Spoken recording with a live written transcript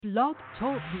Blog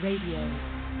Talk Radio.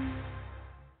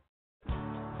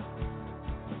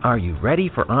 Are you ready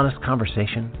for honest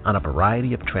conversation on a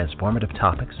variety of transformative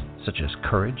topics such as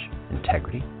courage,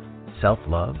 integrity,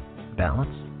 self-love,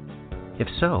 balance? If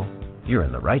so, you're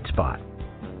in the right spot.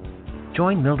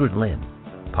 Join Mildred Lynn,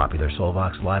 popular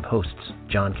Soulvox Live hosts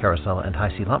John Carosella and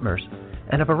Heisey Lutmers,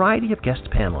 and a variety of guest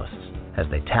panelists as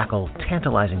they tackle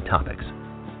tantalizing topics.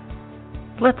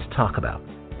 Let's Talk About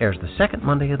airs the second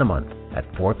Monday of the month at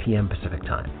 4 p.m. Pacific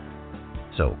Time.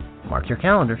 So mark your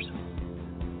calendars.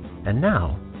 And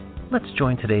now, let's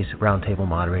join today's roundtable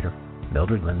moderator,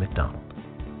 Mildred Lynn McDonald.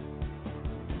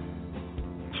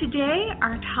 Today,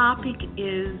 our topic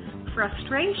is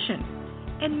frustration.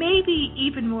 And maybe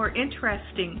even more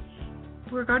interesting,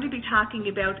 we're going to be talking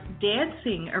about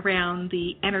dancing around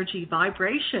the energy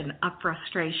vibration of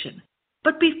frustration.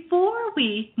 But before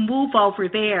we move over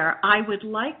there, I would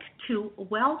like to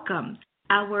welcome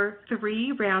our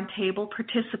three roundtable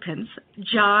participants,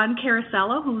 John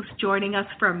Carosella, who's joining us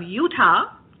from Utah.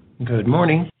 Good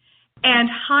morning. And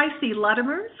Heisey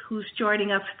Lutmers, who's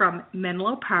joining us from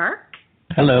Menlo Park.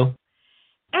 Hello.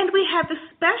 And we have a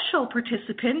special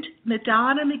participant,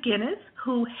 Madonna McGuinness,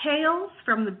 who hails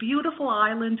from the beautiful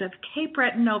island of Cape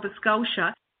Breton, Nova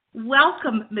Scotia.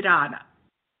 Welcome, Madonna.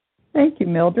 Thank you,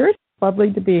 Mildred.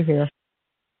 Lovely to be here.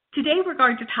 Today we're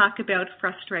going to talk about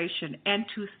frustration, and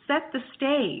to set the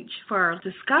stage for our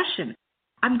discussion,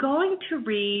 I'm going to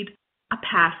read a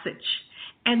passage,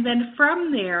 and then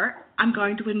from there I'm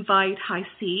going to invite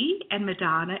Heisey and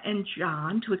Madonna and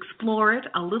John to explore it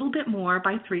a little bit more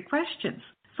by three questions.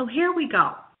 So here we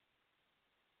go.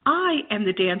 I am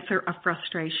the dancer of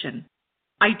frustration.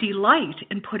 I delight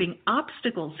in putting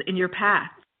obstacles in your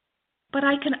path, but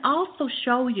I can also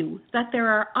show you that there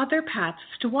are other paths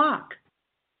to walk.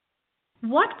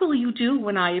 What will you do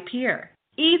when I appear?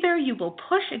 Either you will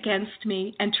push against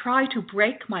me and try to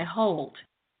break my hold,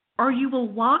 or you will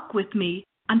walk with me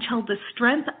until the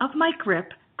strength of my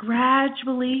grip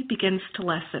gradually begins to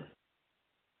lessen.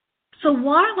 So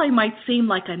while I might seem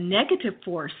like a negative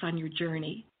force on your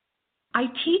journey, I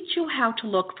teach you how to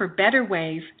look for better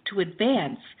ways to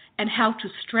advance and how to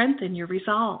strengthen your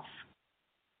resolve.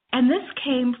 And this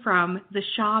came from the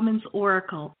Shaman's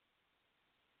Oracle.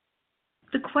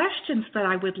 The questions that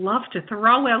I would love to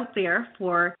throw out there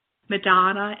for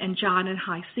Madonna and John and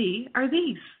Heisey are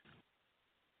these.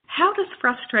 How does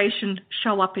frustration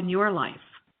show up in your life?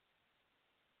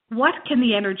 What can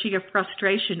the energy of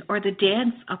frustration or the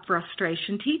dance of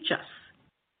frustration teach us?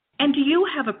 And do you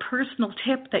have a personal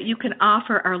tip that you can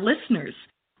offer our listeners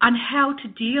on how to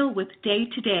deal with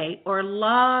day-to-day or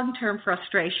long-term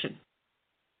frustration?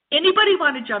 Anybody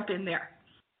want to jump in there?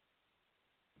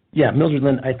 Yeah, Mildred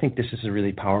Lynn, I think this is a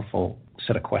really powerful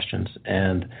set of questions,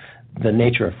 and the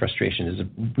nature of frustration is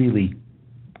really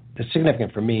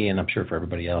significant for me, and I'm sure for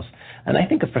everybody else. And I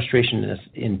think of frustration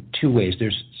in two ways.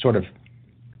 There's sort of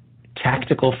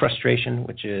tactical frustration,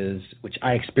 which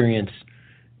I experience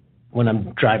when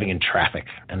I'm driving in traffic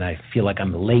and I feel like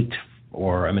I'm late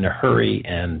or I'm in a hurry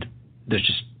and there's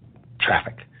just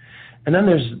traffic. And then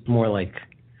there's more like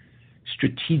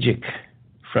strategic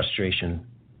frustration.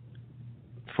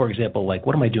 For example, like,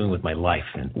 what am I doing with my life,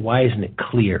 and why isn't it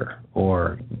clear,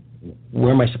 or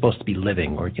where am I supposed to be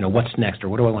living, or what's next, or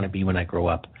what do I want to be when I grow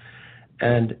up?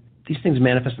 And these things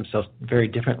manifest themselves very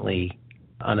differently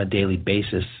on a daily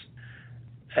basis.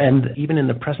 And even in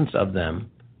the presence of them,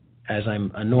 as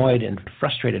I'm annoyed and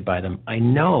frustrated by them, I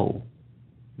know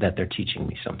that they're teaching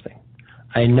me something.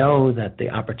 I know that the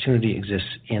opportunity exists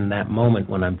in that moment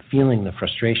when I'm feeling the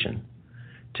frustration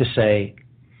to say,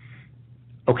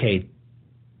 okay,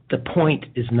 the point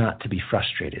is not to be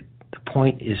frustrated. The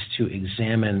point is to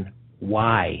examine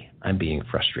why I'm being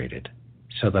frustrated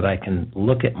so that I can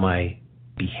look at my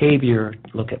behavior,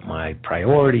 look at my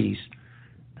priorities,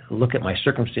 look at my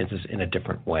circumstances in a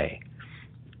different way.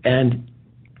 And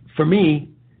for me,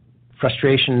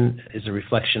 frustration is a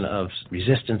reflection of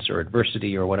resistance or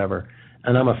adversity or whatever.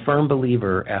 And I'm a firm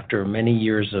believer, after many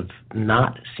years of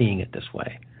not seeing it this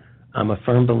way, I'm a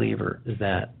firm believer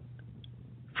that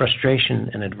frustration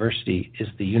and adversity is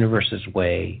the universe's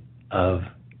way of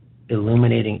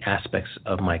illuminating aspects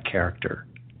of my character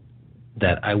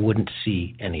that I wouldn't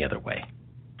see any other way.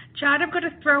 John, I'm going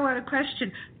to throw out a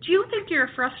question. Do you think you're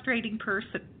a frustrating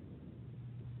person?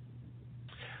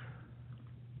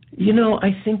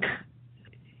 I think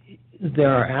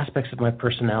there are aspects of my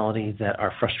personality that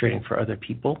are frustrating for other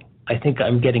people. I think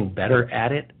I'm getting better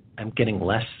at it. I'm getting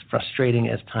less frustrating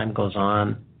as time goes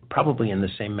on, probably in the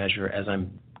same measure as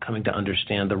I'm coming to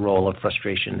understand the role of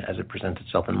frustration as it presents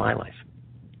itself in my life.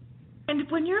 And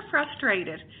when you're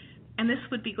frustrated, and this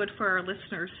would be good for our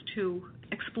listeners to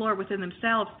explore within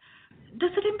themselves,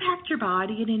 does it impact your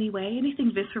body in any way?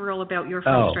 Anything visceral about your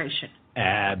frustration? Oh,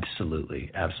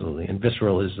 absolutely, absolutely. And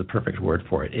visceral is the perfect word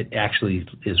for it. It actually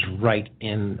is right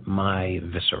in my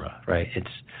viscera, right?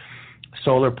 It's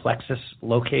solar plexus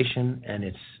location, and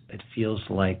it feels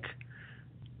like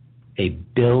a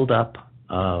buildup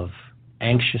of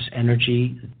anxious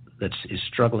energy that is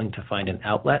struggling to find an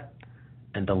outlet,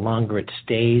 and the longer it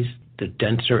stays, the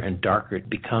denser and darker it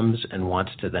becomes and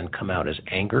wants to then come out as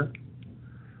anger.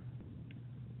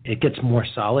 It gets more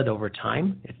solid over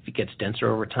time. It gets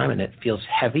denser over time, and it feels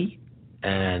heavy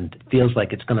and feels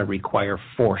like it's going to require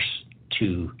force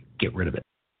to get rid of it.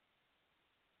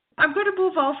 I'm going to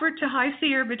move over to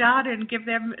Heisey or Madonna and give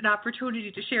them an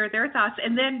opportunity to share their thoughts,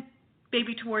 and then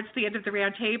maybe towards the end of the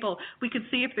round table, we can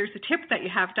see if there's a tip that you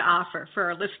have to offer for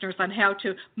our listeners on how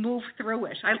to move through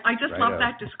it. I just love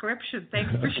that description. Thanks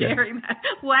for sharing that.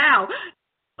 Wow.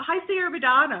 Heisey or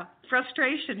Madonna,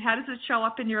 frustration, how does it show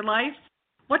up in your life?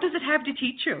 What does it have to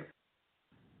teach you?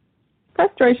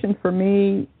 Frustration for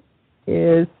me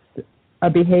is a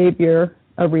behavior,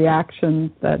 a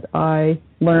reaction that I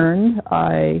learned.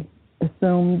 I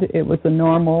assumed it was a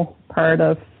normal part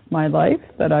of my life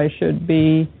that I should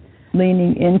be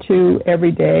leaning into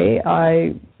every day.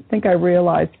 I think I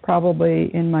realized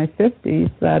probably in my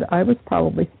 50s that I was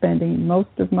probably spending most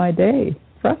of my day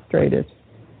frustrated.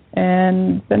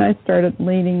 And then I started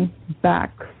leaning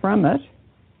back from it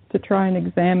to try and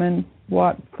examine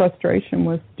what frustration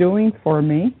was doing for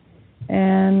me.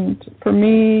 And for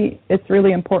me, it's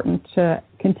really important to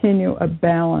continue a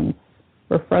balance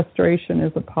where frustration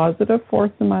is a positive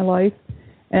force in my life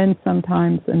and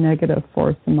sometimes a negative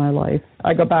force in my life.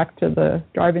 I go back to the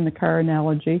driving the car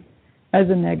analogy. As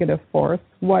a negative force,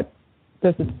 what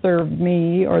does it serve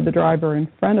me or the driver in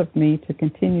front of me to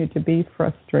continue to be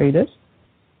frustrated?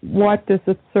 What does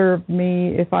it serve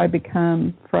me if I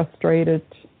become frustrated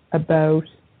about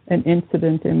an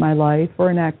incident in my life or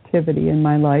an activity in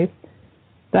my life?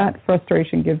 That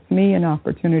frustration gives me an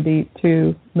opportunity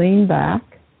to lean back.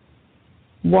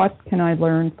 What can I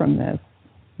learn from this?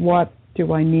 What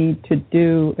do I need to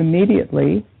do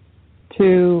immediately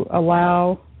to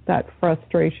allow that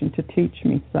frustration to teach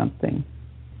me something?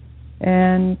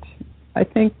 And I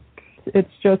think it's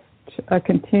just a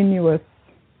continuous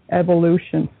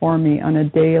evolution for me on a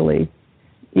daily,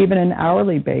 even an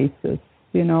hourly basis,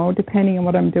 you know, depending on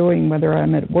what I'm doing, whether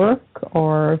I'm at work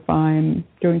or if I'm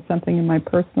doing something in my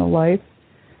personal life.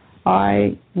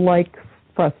 I like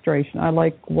frustration. I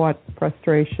like what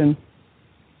frustration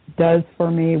does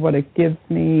for me, what it gives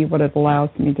me, what it allows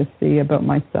me to see about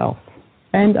myself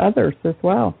and others as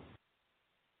well.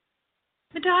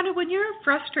 Madonna, when you're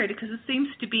frustrated, because it seems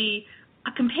to be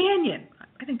a companion,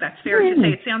 I think that's fair to say,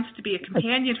 it sounds to be a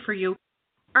companion for you,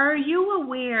 are you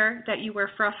aware that you are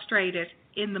frustrated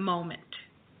in the moment?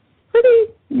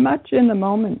 Pretty much in the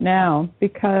moment now,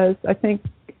 because I think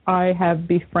I have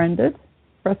befriended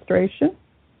frustration,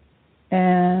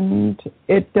 and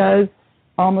it does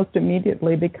almost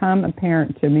immediately become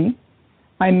apparent to me.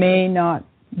 I may not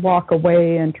walk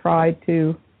away and try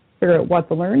to figure out what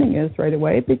the learning is right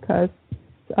away, because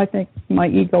I think my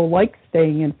ego likes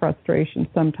staying in frustration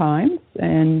sometimes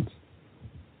and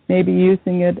maybe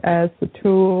using it as a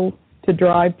tool to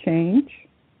drive change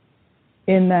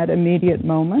in that immediate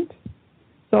moment.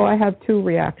 So I have two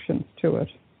reactions to it.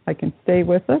 I can stay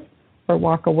with it or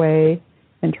walk away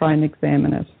and try and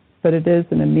examine it. But it is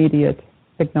an immediate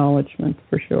acknowledgement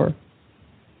for sure.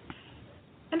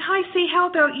 And Heisey, how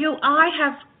about you? I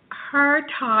have a hard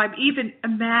time even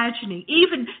imagining,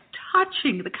 even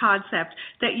touching the concept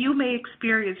that you may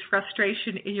experience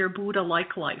frustration in your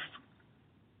Buddha-like life.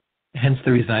 Hence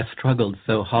the reason I struggled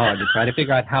so hard to try to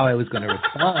figure out how I was going to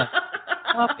respond.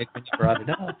 Topic when you brought it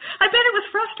up. I bet it was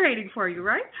frustrating for you,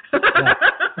 right?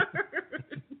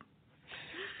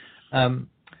 Yeah.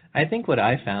 I think what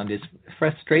I found is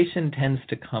frustration tends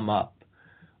to come up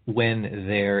when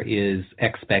there is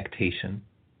expectation,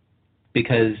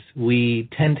 because we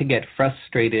tend to get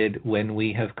frustrated when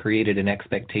we have created an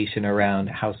expectation around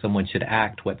how someone should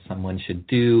act, what someone should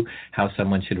do, how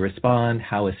someone should respond,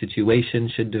 how a situation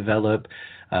should develop,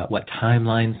 what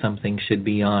timeline something should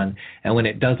be on. And when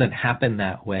it doesn't happen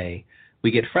that way,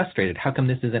 we get frustrated. How come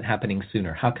this isn't happening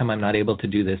sooner? How come I'm not able to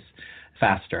do this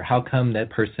faster? How come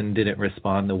that person didn't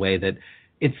respond the way that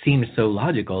it seemed so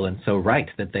logical and so right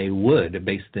that they would,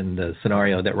 based in the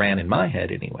scenario that ran in my head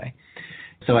anyway?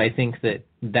 So I think that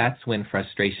that's when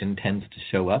frustration tends to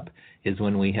show up, is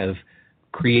when we have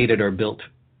created or built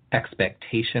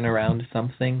expectation around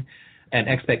something. And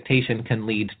expectation can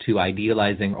lead to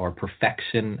idealizing or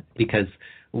perfection, because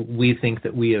we think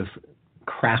that we have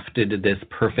crafted this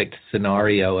perfect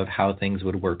scenario of how things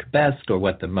would work best or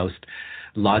what the most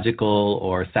logical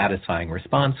or satisfying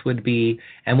response would be,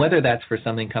 and whether that's for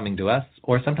something coming to us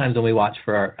or sometimes when we watch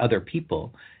for our other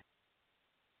people.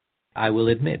 I will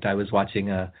admit I was watching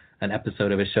an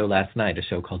episode of a show last night, a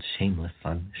show called Shameless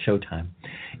on Showtime,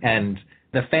 and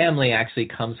the family actually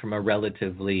comes from a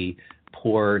relatively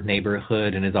poor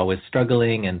neighborhood and is always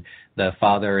struggling, and the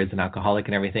father is an alcoholic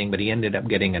and everything, but he ended up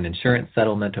getting an insurance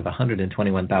settlement of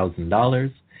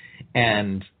 $121,000,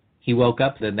 and he woke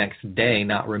up the next day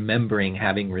not remembering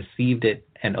having received it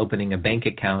and opening a bank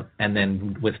account and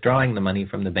then withdrawing the money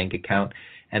from the bank account,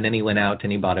 and then he went out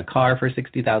and he bought a car for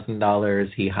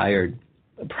 $60,000, he hired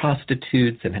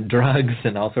prostitutes and drugs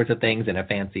and all sorts of things in a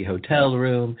fancy hotel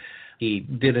room. He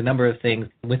did a number of things.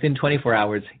 Within 24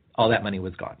 hours, all that money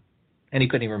was gone. And he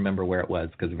couldn't even remember where it was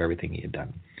because of everything he had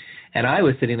done. And I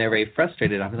was sitting there very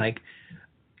frustrated. I'm like,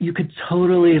 you could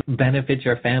totally benefit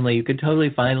your family. You could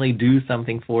totally finally do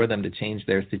something for them to change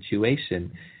their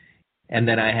situation. And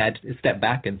then I had to step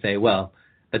back and say, well,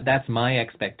 but that's my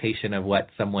expectation of what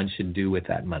someone should do with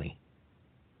that money.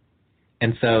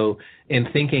 And so in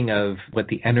thinking of what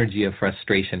the energy of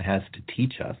frustration has to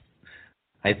teach us,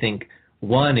 I think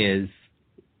one is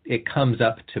it comes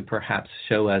up to perhaps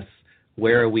show us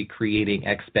where are we creating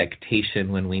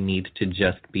expectation when we need to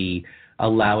just be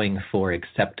allowing for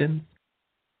acceptance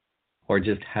or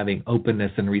just having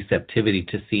openness and receptivity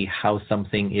to see how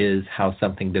something is, how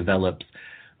something develops,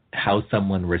 how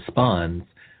someone responds,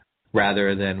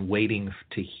 rather than waiting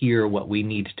to hear what we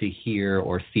need to hear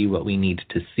or see what we need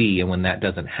to see. And when that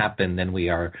doesn't happen, then we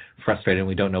are frustrated and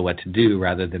we don't know what to do,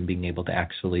 rather than being able to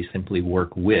actually simply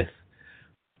work with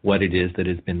what it is that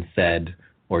has been said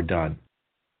or done.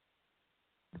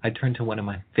 I turn to one of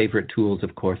my favorite tools,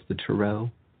 of course, the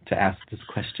Tarot, to ask this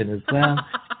question as well.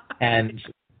 And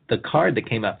the card that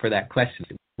came up for that question,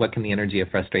 what can the energy of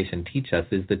frustration teach us,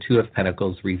 is the Two of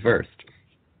Pentacles reversed.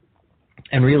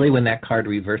 And really when that card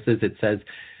reverses, it says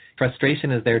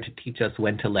frustration is there to teach us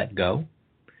when to let go.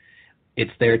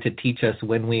 It's there to teach us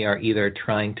when we are either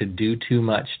trying to do too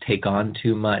much, take on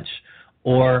too much,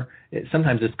 or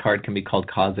sometimes this card can be called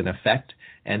cause and effect.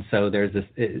 And so there's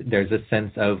a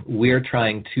sense of we're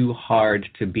trying too hard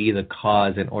to be the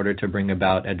cause in order to bring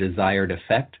about a desired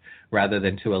effect, rather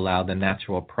than to allow the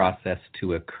natural process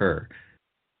to occur.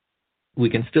 We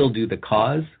can still do the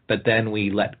cause, but then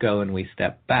we let go and we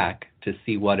step back to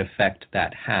see what effect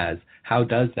that has. How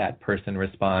does that person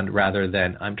respond, rather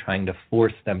than I'm trying to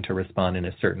force them to respond in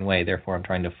a certain way, therefore I'm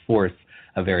trying to force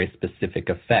a very specific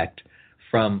effect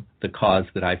from the cause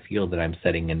that I feel that I'm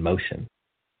setting in motion.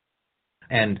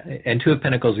 And Two of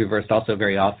Pentacles reversed also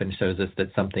very often shows us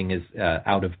that something is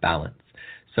out of balance.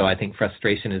 So I think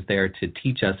frustration is there to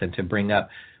teach us and to bring up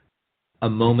a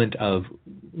moment of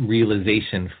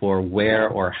realization for where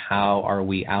or how are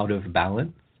we out of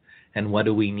balance, and what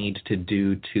do we need to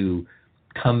do to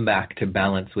come back to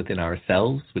balance within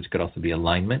ourselves, which could also be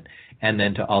alignment, and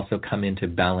then to also come into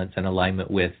balance and alignment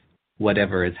with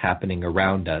whatever is happening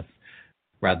around us,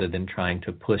 rather than trying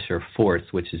to push or force,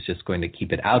 which is just going to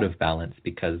keep it out of balance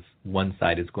because one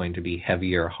side is going to be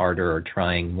heavier, harder, or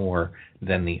trying more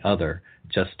than the other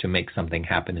just to make something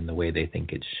happen in the way they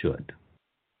think it should.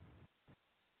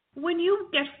 When you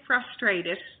get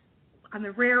frustrated, on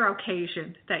the rare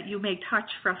occasion that you may touch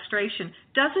frustration,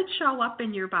 does it show up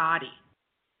in your body?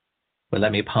 Well,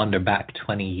 let me ponder back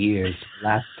 20 years.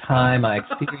 Last time I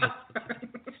experienced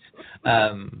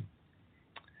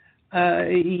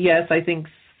yes, I think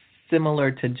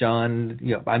similar to John,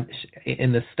 I'm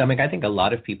in the stomach. I think a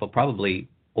lot of people, probably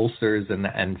ulcers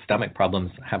and stomach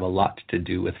problems, have a lot to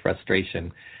do with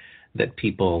frustration that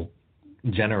people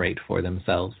generate for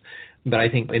themselves. But I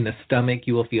think in the stomach,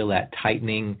 you will feel that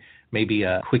tightening, maybe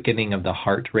a quickening of the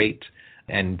heart rate,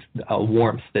 and a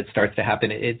warmth that starts to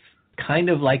happen. It's kind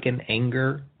of like an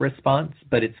anger response,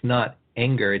 but it's not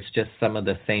anger. It's just some of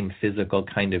the same physical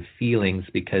kind of feelings,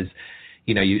 because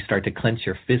you start to clench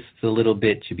your fists a little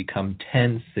bit, you become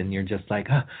tense, and you're just like,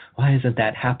 why isn't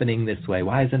that happening this way?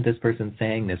 Why isn't this person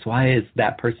saying this? Why is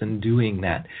that person doing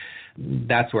that?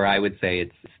 That's where I would say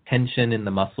it's tension in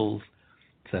the muscles,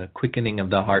 it's a quickening of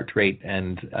the heart rate,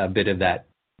 and a bit of that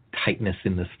tightness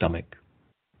in the stomach.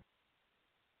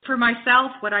 For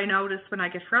myself, what I notice when I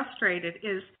get frustrated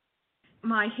is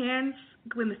my hands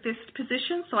go in the fist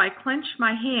position, so I clench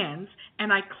my hands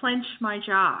and I clench my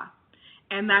jaw.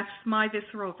 And that's my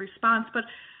visceral response. But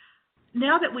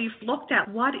now that we've looked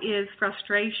at what is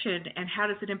frustration and how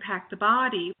does it impact the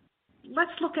body,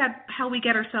 let's look at how we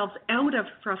get ourselves out of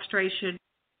frustration.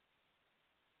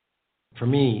 For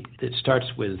me, it starts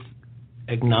with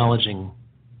acknowledging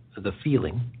the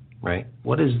feeling right?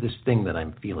 What is this thing that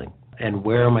I'm feeling? And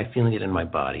where am I feeling it in my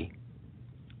body?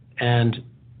 And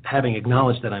having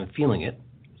acknowledged that I'm feeling it,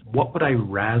 what would I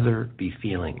rather be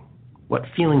feeling? What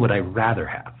feeling would I rather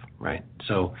have, right?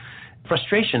 So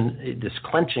frustration, this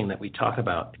clenching that we talk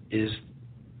about, is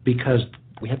because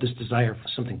we have this desire for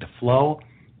something to flow,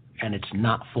 and it's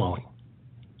not flowing.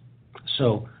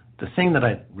 So the thing that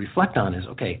I reflect on is,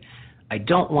 okay, I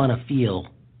don't want to feel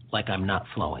like I'm not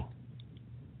flowing.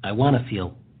 I want to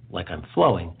feel like I'm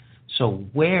flowing. So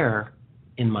where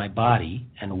in my body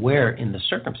and where in the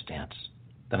circumstance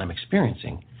that I'm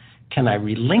experiencing can I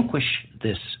relinquish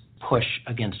this push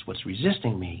against what's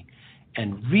resisting me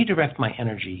and redirect my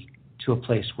energy to a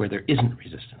place where there isn't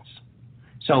resistance?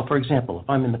 So, for example, if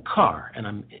I'm in the car and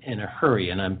I'm in a hurry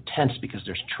and I'm tense because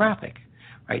there's traffic,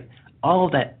 right? All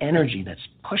of that energy that's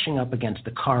pushing up against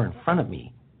the car in front of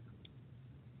me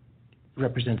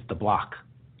represents the block.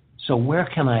 So where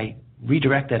can I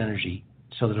redirect that energy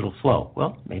so that it'll flow?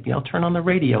 Well, maybe I'll turn on the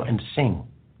radio and sing,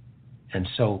 and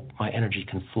so my energy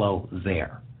can flow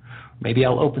there. Maybe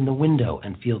I'll open the window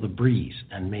and feel the breeze,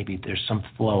 and maybe there's some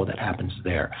flow that happens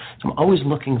there. So I'm always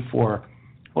looking for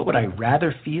what would I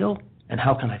rather feel, and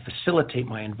how can I facilitate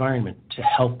my environment to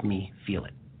help me feel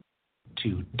it,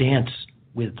 to dance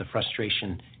with the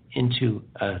frustration into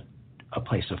a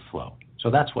place of flow. So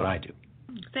that's what I do.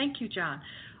 Thank you, John.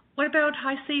 What about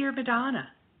Heisey or Madonna?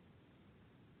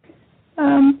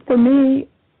 For me,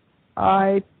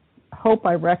 I hope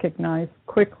I recognize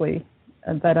quickly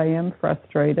that I am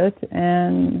frustrated.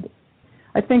 And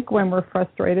I think when we're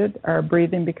frustrated, our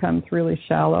breathing becomes really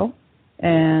shallow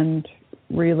and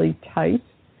really tight.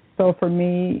 So for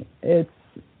me, it's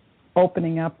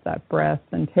opening up that breath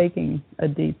and taking a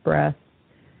deep breath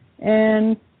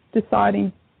and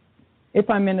deciding, if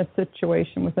I'm in a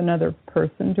situation with another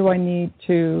person, do I need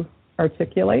to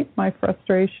articulate my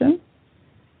frustration?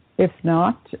 If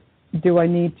not, do I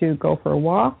need to go for a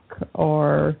walk?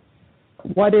 Or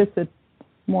what is it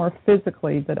more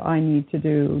physically that I need to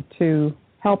do to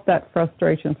help that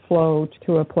frustration flow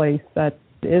to a place that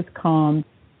is calm,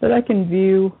 that I can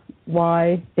view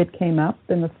why it came up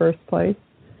in the first place?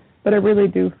 But I really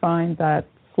do find that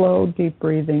slow, deep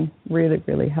breathing really,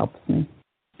 really helps me.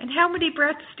 And how many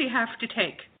breaths do you have to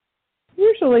take?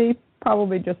 Usually,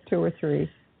 probably just 2 or 3.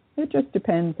 It just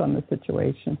depends on the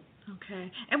situation.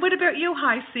 Okay. And what about you,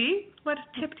 Heisey? What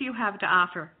tip do you have to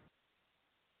offer?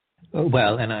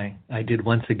 Well, and I did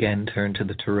once again turn to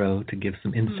the Tarot to give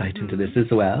some insight into this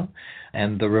as well.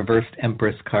 And the reversed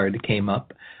Empress card came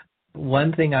up.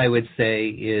 One thing I would say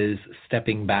is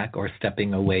stepping back or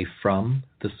stepping away from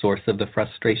the source of the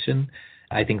frustration.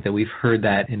 I think that we've heard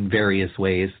that in various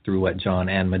ways through what John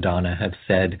and Madonna have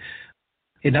said.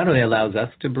 It not only allows us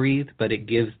to breathe, but it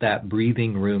gives that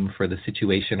breathing room for the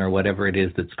situation or whatever it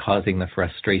is that's causing the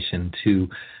frustration to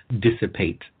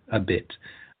dissipate a bit.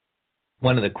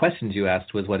 One of the questions you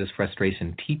asked was, what does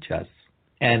frustration teach us?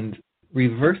 And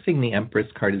reversing the Empress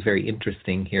card is very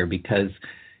interesting here, because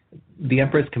the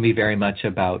Empress can be very much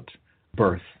about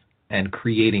birth and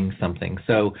creating something.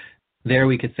 So there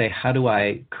we could say, how do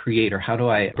I create, or how do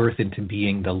I birth into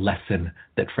being the lesson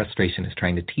that frustration is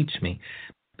trying to teach me?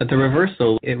 But the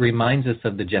reversal, it reminds us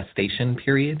of the gestation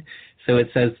period. So it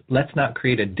says, let's not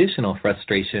create additional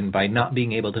frustration by not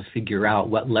being able to figure out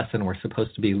what lesson we're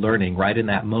supposed to be learning right in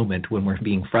that moment when we're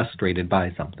being frustrated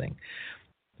by something,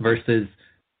 versus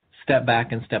step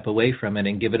back and step away from it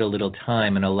and give it a little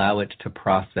time and allow it to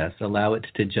process, allow it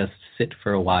to just sit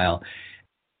for a while,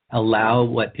 allow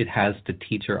what it has to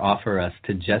teach or offer us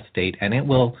to gestate, and it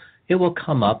will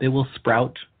come up, it will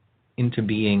sprout into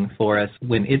being for us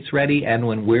when it's ready and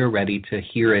when we're ready to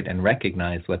hear it and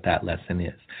recognize what that lesson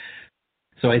is.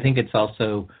 So I think it's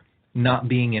also not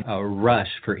being in a rush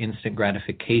for instant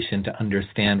gratification to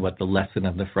understand what the lesson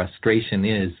of the frustration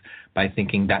is by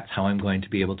thinking that's how I'm going to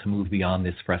be able to move beyond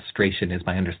this frustration, is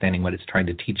by understanding what it's trying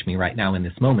to teach me right now in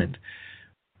this moment,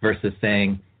 versus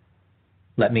saying,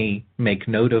 let me make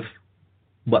note of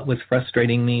what was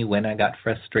frustrating me, when I got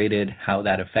frustrated, how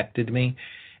that affected me.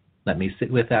 Let me sit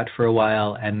with that for a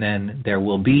while, and then there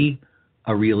will be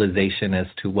a realization as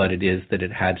to what it is that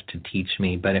it had to teach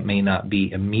me, but it may not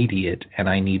be immediate, and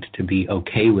I need to be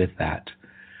okay with that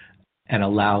and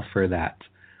allow for that.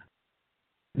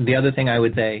 The other thing I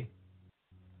would say,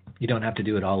 you don't have to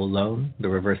do it all alone. The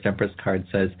reversed Empress card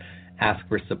says, ask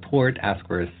for support, ask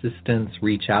for assistance,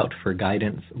 reach out for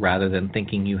guidance, rather than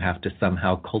thinking you have to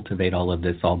somehow cultivate all of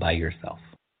this all by yourself.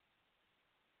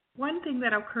 One thing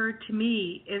that occurred to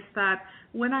me is that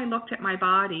when I looked at my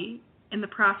body in the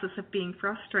process of being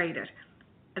frustrated,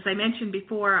 as I mentioned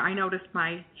before, I noticed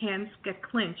my hands get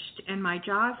clenched and my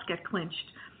jaws get clenched.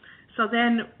 So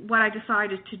then what I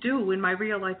decided to do in my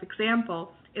real life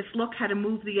example is look how to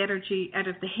move the energy out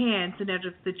of the hands and out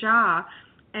of the jaw.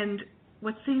 And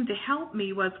what seemed to help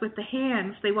me was with the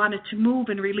hands, they wanted to move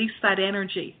and release that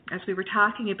energy, as we were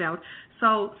talking about.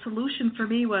 So solution for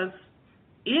me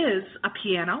is a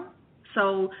piano.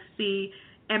 So the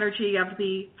energy of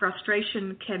the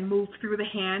frustration can move through the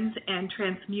hands and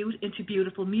transmute into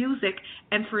beautiful music.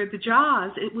 And for the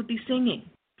jaws, it would be singing.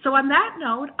 So on that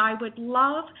note, I would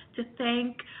love to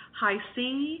thank High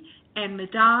C and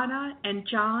Madonna and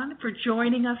John for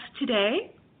joining us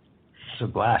today. It's a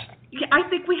blast. Yeah, I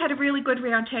think we had a really good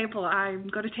round table. I'm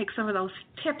going to take some of those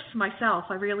tips myself.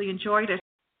 I really enjoyed it.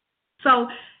 So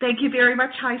thank you very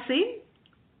much, High C.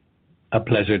 A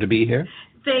pleasure to be here.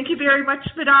 Thank you very much,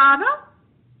 Madonna.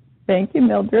 Thank you,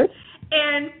 Mildred.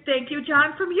 And thank you,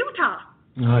 John from Utah.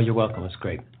 Oh, you're welcome. It's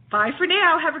great. Bye for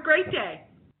now. Have a great day.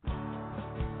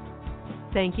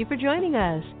 Thank you for joining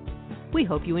us. We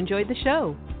hope you enjoyed the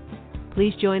show.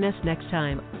 Please join us next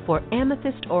time for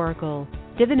Amethyst Oracle,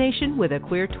 Divination with a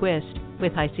Queer Twist,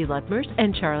 with Heisey Ludmers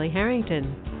and Charlie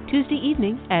Harrington, Tuesday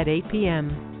evening at 8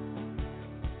 p.m.